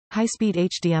High-speed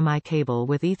HDMI cable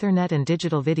with Ethernet and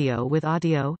digital video with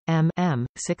audio,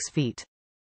 6 feet.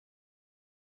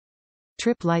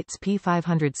 Tripp Lite's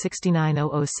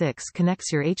P569-006 connects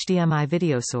your HDMI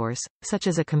video source, such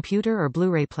as a computer or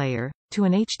Blu-ray player, to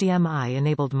an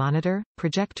HDMI-enabled monitor,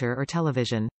 projector or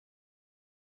television.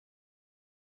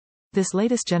 This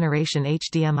latest generation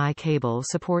HDMI cable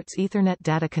supports Ethernet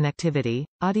data connectivity,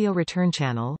 audio return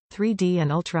channel, 3D and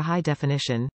ultra-high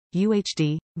definition,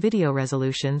 UHD, video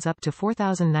resolutions up to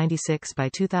 4096 by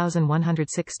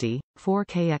 2160,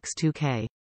 4K x 2K.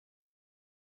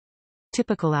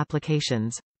 Typical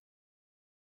applications.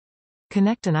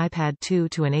 Connect an iPad 2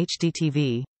 to an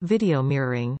HDTV, video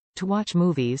mirroring, to watch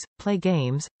movies, play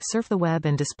games, surf the web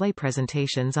and display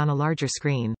presentations on a larger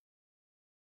screen.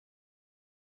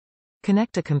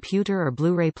 Connect a computer or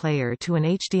Blu-ray player to an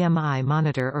HDMI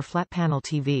monitor or flat panel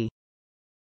TV.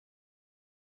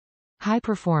 High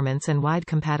performance and wide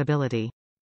compatibility.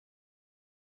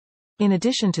 In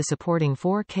addition to supporting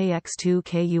 4K x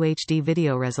 2K UHD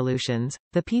video resolutions,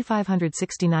 the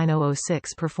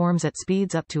P569-006 performs at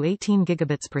speeds up to 18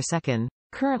 gigabits per second,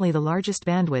 currently the largest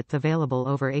bandwidth available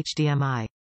over HDMI.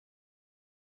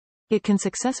 It can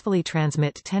successfully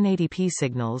transmit 1080p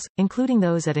signals, including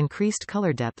those at increased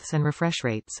color depths and refresh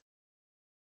rates.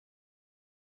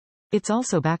 It's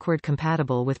also backward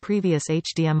compatible with previous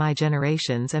HDMI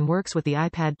generations and works with the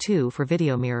iPad 2 for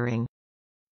video mirroring.